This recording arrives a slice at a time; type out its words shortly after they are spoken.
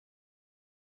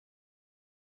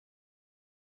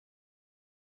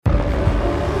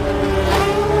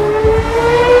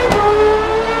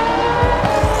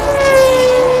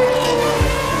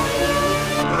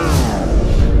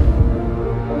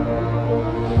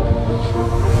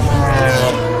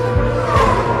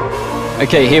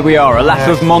Okay, here we are, a lap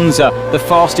of Monza, the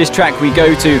fastest track we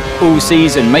go to all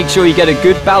season. Make sure you get a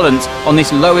good balance on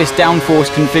this lowest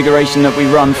downforce configuration that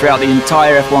we run throughout the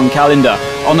entire F1 calendar.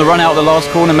 On the run out of the last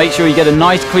corner, make sure you get a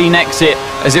nice clean exit,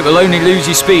 as it will only lose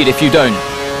you speed if you don't.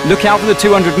 Look out for the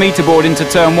 200-meter board into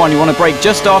turn 1. You want to brake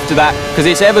just after that, because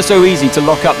it's ever so easy to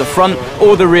lock up the front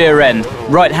or the rear end.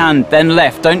 Right hand, then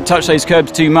left. Don't touch those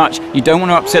curbs too much. You don't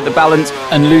want to upset the balance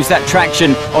and lose that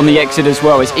traction on the exit as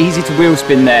well. It's easy to wheel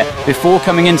spin there. Before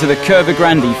coming into the Curva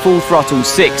Grande, full throttle,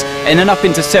 6, and then up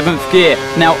into 7th gear.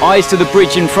 Now eyes to the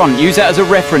bridge in front. Use that as a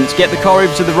reference. Get the car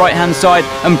over to the right-hand side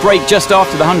and brake just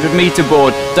after the 100-meter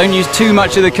board. Don't use too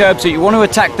much of the curbs, so you want to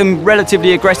attack them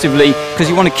relatively aggressively, because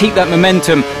you want to keep that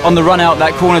momentum on the run out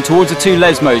that corner towards the two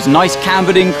Lesmos. Nice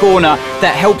cambered in corner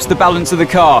that helps the balance of the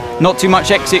car. Not too much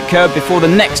exit curb before the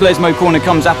next Lesmo corner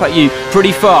comes up at you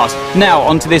pretty fast. Now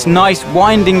onto this nice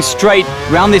winding straight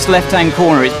round this left hand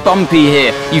corner. It's bumpy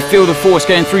here. You feel the force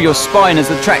going through your spine as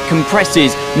the track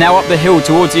compresses. Now up the hill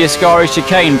towards the Ascari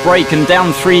chicane. Brake and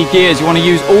down 3 gears. You want to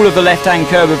use all of the left hand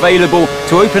curb available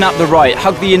to open up the right.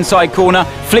 Hug the inside corner,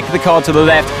 flick the car to the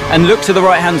left and look to the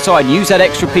right hand side. Use that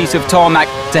extra piece of tarmac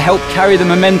to help carry the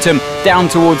momentum down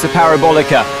towards the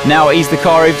Parabolica. Now ease the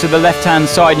car over to the left hand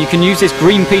side. You can use this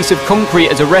green piece of concrete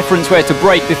as a reference where to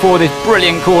brake before this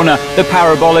brilliant corner, the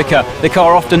Parabolica. The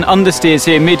car often understeers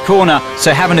here mid-corner,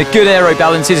 so having a good aero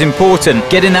balance is important.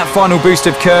 Getting that final boost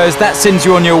of curves, that sends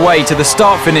you on your way to the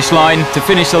start-finish line to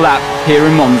finish the lap here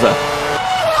in Monza.